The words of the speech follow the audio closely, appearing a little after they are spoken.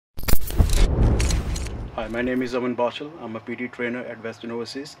Hi, my name is Aman Bachal. I'm a PT trainer at Western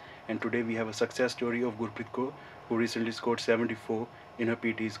Overseas, and today we have a success story of Gurpreet Kaur, who recently scored 74 in her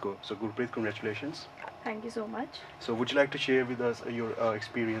PT score. So Gurpreet, congratulations. Thank you so much. So would you like to share with us your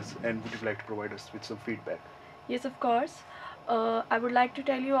experience, and would you like to provide us with some feedback? Yes, of course. I would like to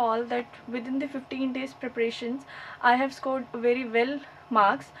tell you all that within the 15 days preparations, I have scored very well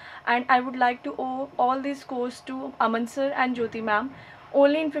marks, and I would like to owe all these scores to Aman sir and Jyoti ma'am.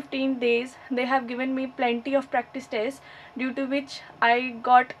 Only in 15 days, they have given me plenty of practice tests, due to which I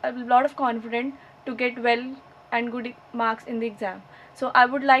got a lot of confidence to get well and good marks in the exam. So I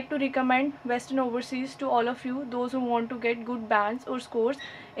would like to recommend Western Overseas to all of you, those who want to get good bands or scores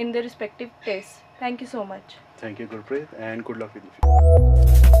in their respective tests. Thank you so much. Thank you, Gurpreet, and good luck with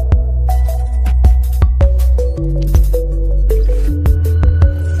you.